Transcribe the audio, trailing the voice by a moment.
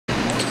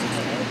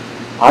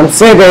I'm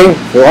sitting.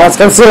 Who wants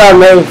to come sit on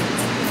me?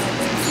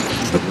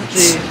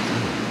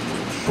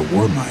 The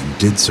war mine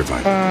did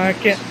survive. I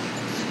can't.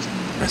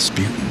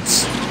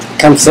 Rasputins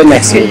Come sit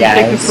next to me, Take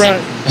the guys.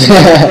 front. Take the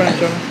front,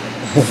 Jonah.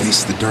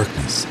 faced the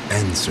darkness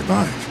and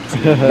survived.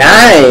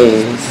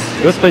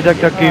 Nice. Let's play Duck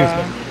Duck Goose.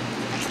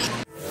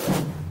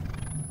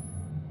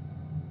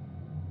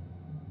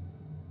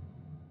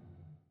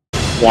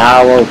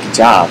 Yeah, well, good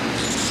job.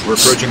 We're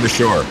approaching the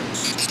shore.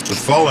 The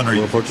Fallen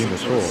are approaching the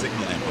shore.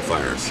 signal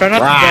amplifiers. Try not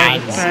to die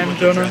this time,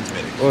 Jonah.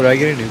 Oh, did I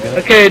get a new gun?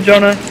 Okay,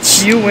 Jonah,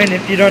 you win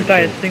if you don't die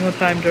a single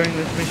time during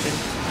this mission.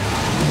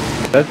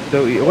 That's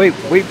so easy.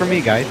 Wait for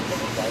me, guys.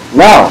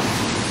 No.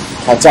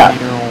 Catch up.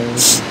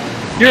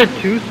 You're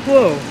too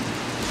slow.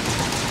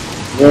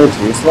 You're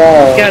too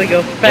slow. You gotta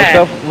go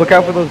fast. Look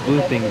out for those blue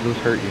things. Those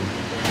hurt you.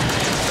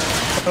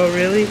 Oh,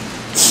 really?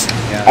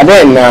 I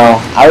didn't know.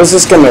 I was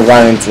just gonna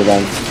run into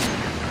them.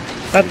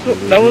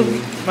 That was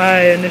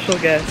my initial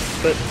guess,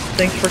 but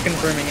thanks for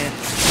confirming it.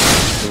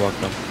 You're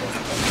welcome.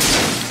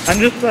 I'm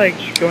just like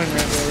going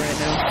Rambo right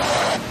now.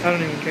 I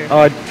don't even care.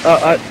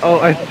 Oh,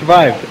 I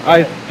survived.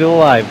 I'm still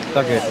alive.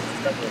 Suck it.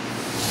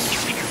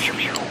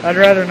 I'd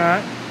rather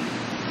not.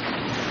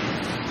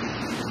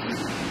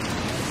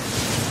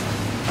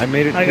 I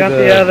made it to I got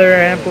the other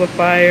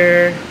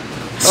amplifier.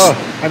 Oh,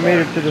 I made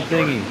it to the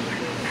thingy.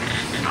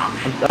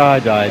 I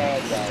died.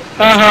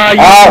 Haha,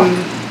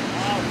 you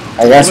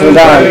I guess we're I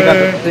done. got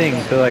the thing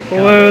to like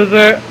count.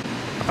 loser.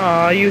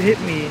 Aw, you hit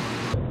me.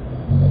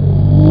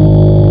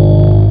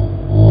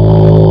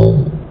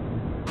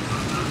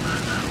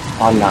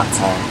 I'm not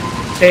sorry.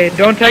 Hey,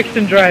 don't text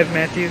and drive,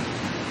 Matthew.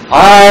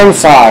 I'm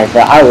sorry,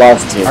 but I love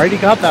I to. already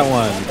got that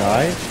one,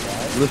 guys.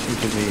 Listen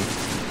to me.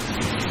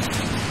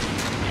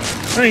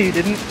 No, you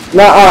didn't.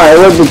 No, it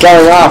would be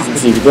going off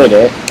if you did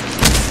it.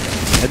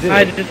 I did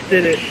I just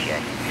did it.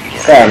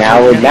 Okay, now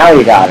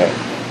you got it.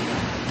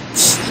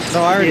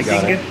 No, I already You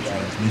got think it.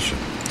 Transmission.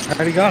 I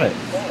already got it.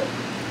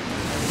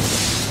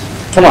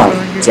 Come on,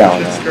 You're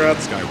Jonah. just a scrub.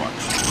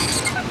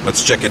 Skywatch.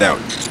 Let's check it out.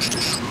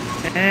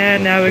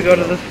 And now we go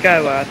to the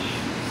Skywatch.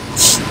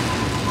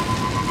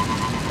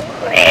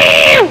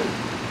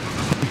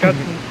 Got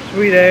some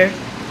sweet air.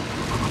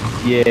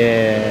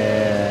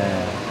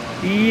 Yeah.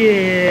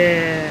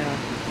 Yeah.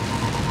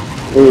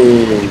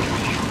 Ooh.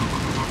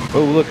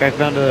 Oh, look, I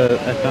found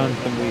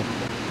some weed.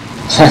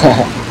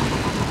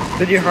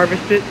 Did you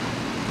harvest it?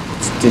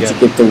 Did you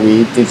get the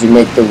weed? Did you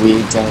make the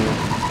weed, Jonah?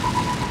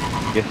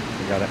 Yes,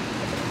 I got it.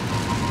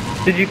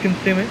 Did you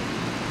consume it?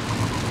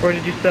 Or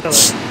did you sell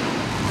it?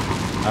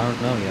 I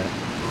don't know yet.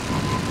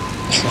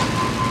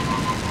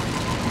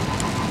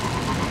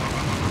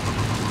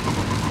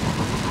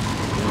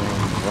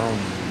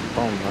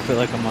 I feel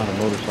like I'm on a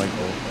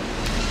motorcycle.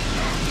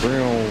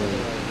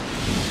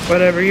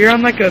 Whatever, you're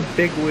on like a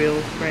big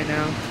wheel right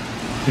now.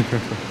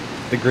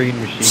 The green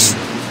machine.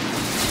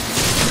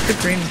 What's the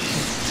green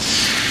machine?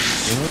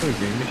 You know what a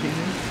green machine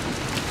is?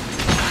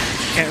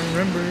 Can't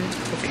remember.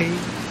 Okay.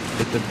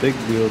 It's a big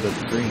wheel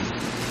that's green.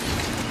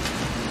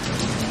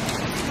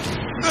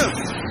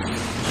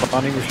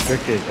 Spawning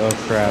restricted. Oh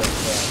crap.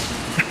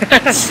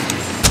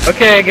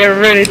 Okay, get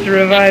ready to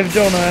revive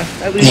Jonah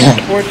at least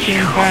 14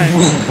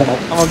 times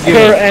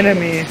per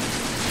enemy.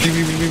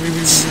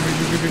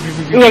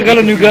 Ooh, I got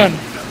a new gun.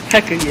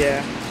 Hecka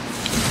yeah.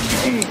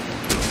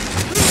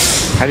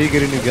 How do you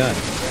get a new gun?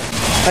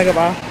 I got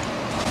my.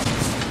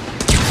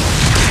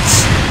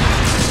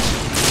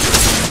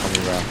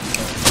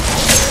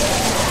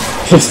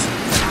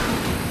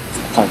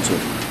 Punch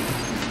it.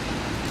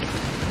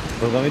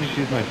 Well, let me just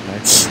use my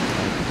sniper.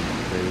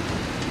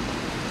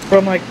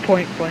 From like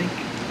point blank.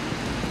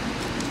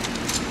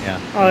 Yeah.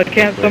 Oh, I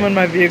can't summon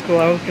my vehicle.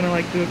 I was gonna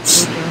like do a cool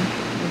jump.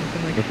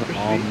 Like, With super an sweet.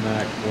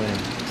 almanac win.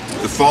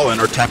 The Fallen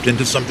are tapped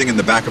into something in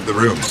the back of the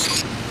room.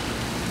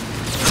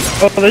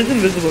 Oh, there's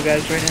invisible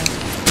guys right now.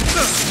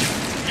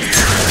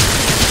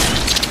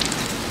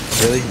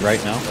 Really?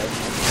 Right now?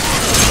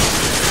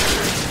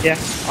 Yeah,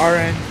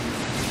 RN.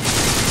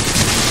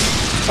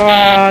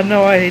 Ah,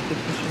 no, I hate this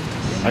mission.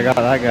 I got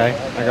that guy.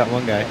 I got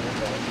one guy.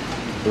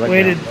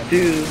 Way to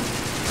do.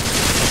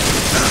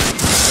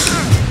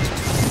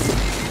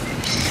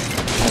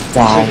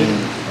 Dying.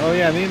 Oh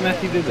yeah, me and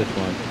Matthew did this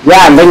one.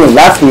 Yeah, and then you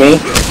left me.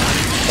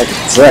 Like a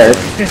jerk.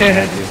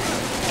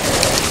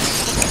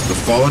 The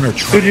Fallen are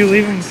Who'd you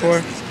leave him for?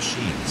 these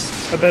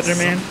machines. A better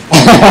man?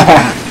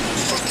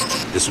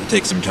 This will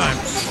take some time.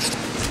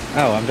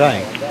 Oh, I'm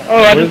dying.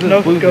 Oh, I What is just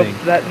this blue no-scoped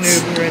thing? that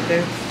noob right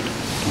there.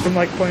 From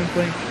like point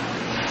blank.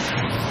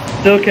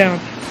 Still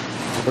counts.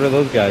 What are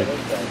those guys?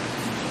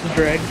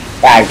 Drag.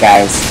 Bad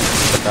guys.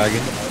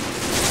 Dragon?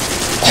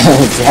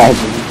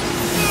 Dragon.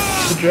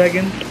 The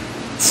dragon.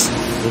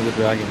 Where's the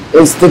dragon?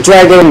 It's the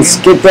dragons.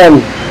 Get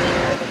them.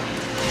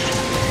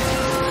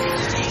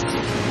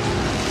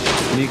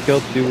 Can you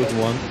kill two with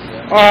one?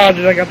 Oh,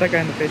 dude, I got that guy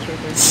in the face right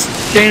there.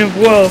 Chain of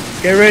woe.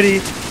 Get ready.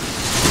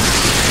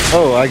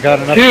 Oh, I got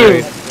an Two.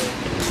 upgrade.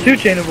 2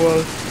 chain of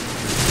woes.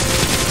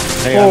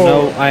 Hey,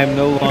 Four, I am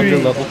no longer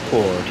three, level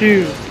 4.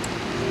 2.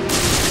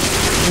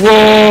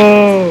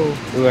 Whoa.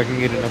 Ooh, I can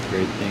get an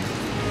upgrade thing.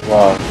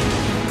 Whoa.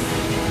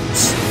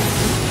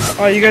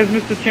 Oh, you guys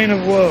missed the chain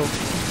of woe.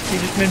 You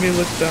just made me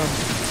look dumb.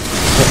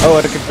 Oh,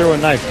 I can throw a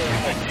knife.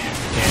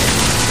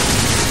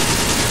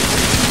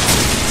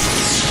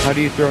 How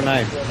do you throw a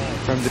knife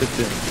from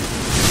distance?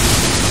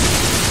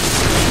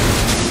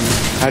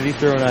 How do you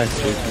throw a knife,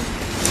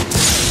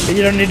 Jason?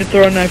 You don't need to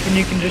throw a knife and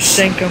you can just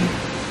shank them.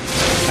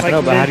 I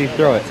know, but how do you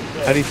throw it?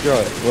 How do you throw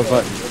it? What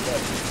button?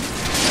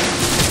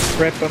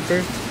 Right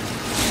bumper.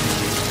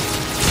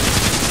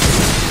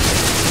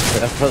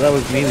 I thought that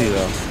was melee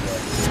though.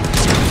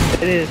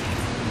 It is.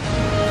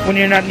 When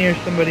you're not near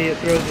somebody, it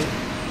throws it.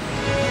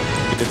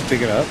 You just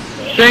pick it up?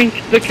 Shank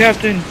the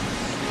captain!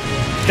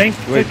 Shank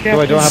Wait, the captain! so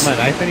I don't have my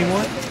knife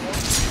anymore?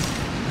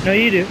 No,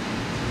 you do.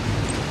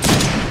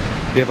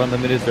 Do you have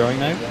unlimited throwing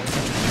knife?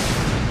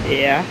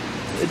 Yeah.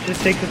 It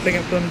just takes a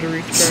second for them to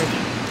recharge.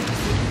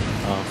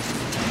 Oh,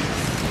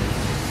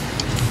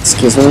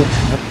 Excuse me?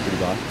 that's pretty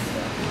boss.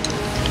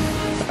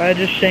 I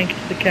just shanked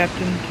the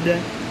captain to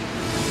death.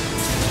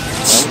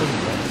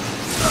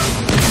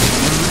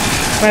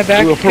 My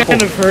back's Ooh, a purple.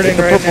 kind of hurting It's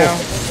a right purple. now.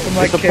 I'm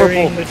like It's a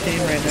carrying purple. the team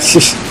right now.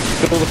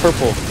 Kill the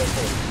purple.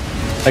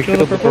 I Kill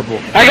killed the the purple.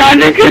 I got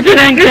an encrypted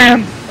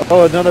engram!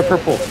 Oh, another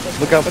purple.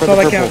 Look out for That's the all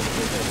that purple.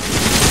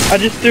 counts. I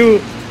just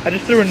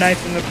threw a knife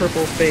in the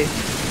purple face.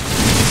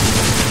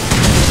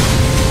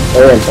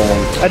 Very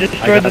important. I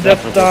destroyed got the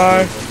Death that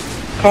Star.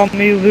 purple Call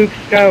me Luke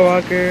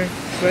Skywalker.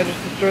 So I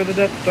just destroyed the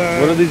Death Star.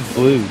 What are these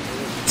blues?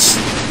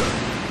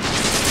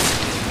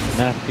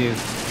 Matthew,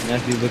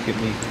 look at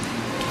me.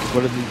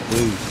 What are these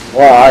blues?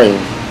 Where are you?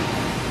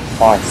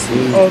 Oh, I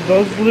see. Oh,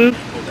 those blues?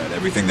 Pulled out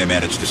everything they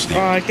managed to Oh, steal.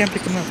 I can't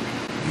pick them up.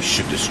 You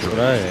should destroy What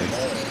them. are they?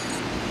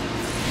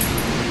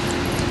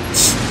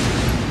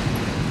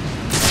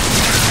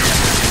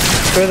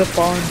 Destroy the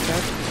fallen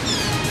tech.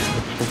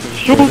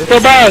 Shoot the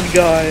bad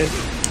guys!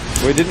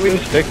 Wait, didn't we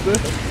just fix this?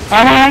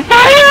 I'm on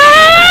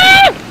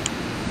fire!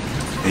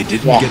 They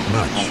didn't Yeah. get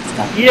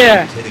much.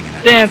 Yeah, Hitting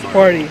an dance active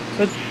party.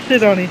 Let's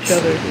sit on each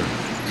other.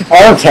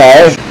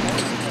 Okay.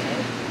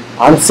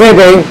 I'm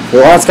sitting.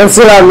 Who wants to come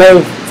sit on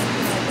me?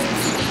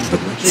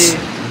 See,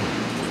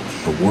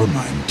 A war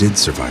mine did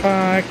survive.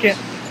 I can't.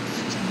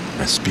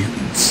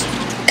 Rasputins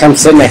Come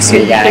sit next to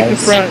you Take the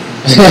guys. front.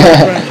 Take the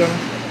front,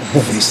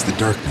 Jonah. faced the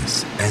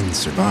darkness and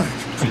survived.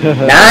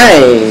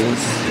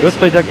 Nice. Let's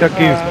play Duck Duck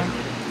Goose.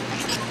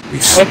 We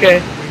have Okay,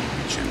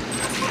 reach him.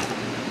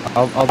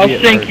 I'll I'll be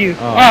at shank first. you.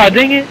 Oh, Ah,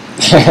 dang it.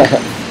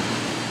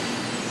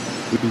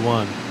 we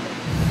won.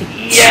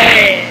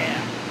 Yeah!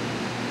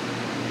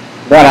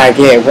 What I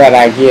get, what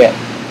I get.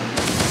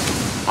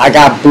 I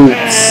got boots.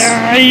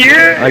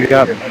 Yeah! I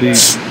got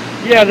beat.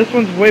 Yeah, this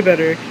one's way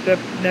better,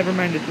 except, never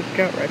mind, it's a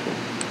scout rifle.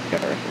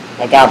 Scout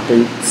rifle. I got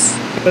boots.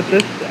 But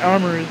this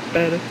armor is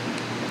better.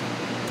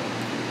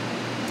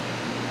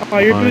 Oh,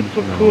 your Fine, boots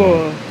look no.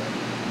 cool.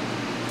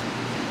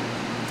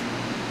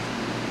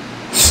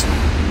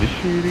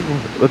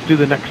 Let's do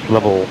the next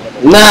level.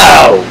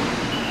 No!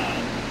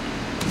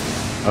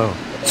 Oh.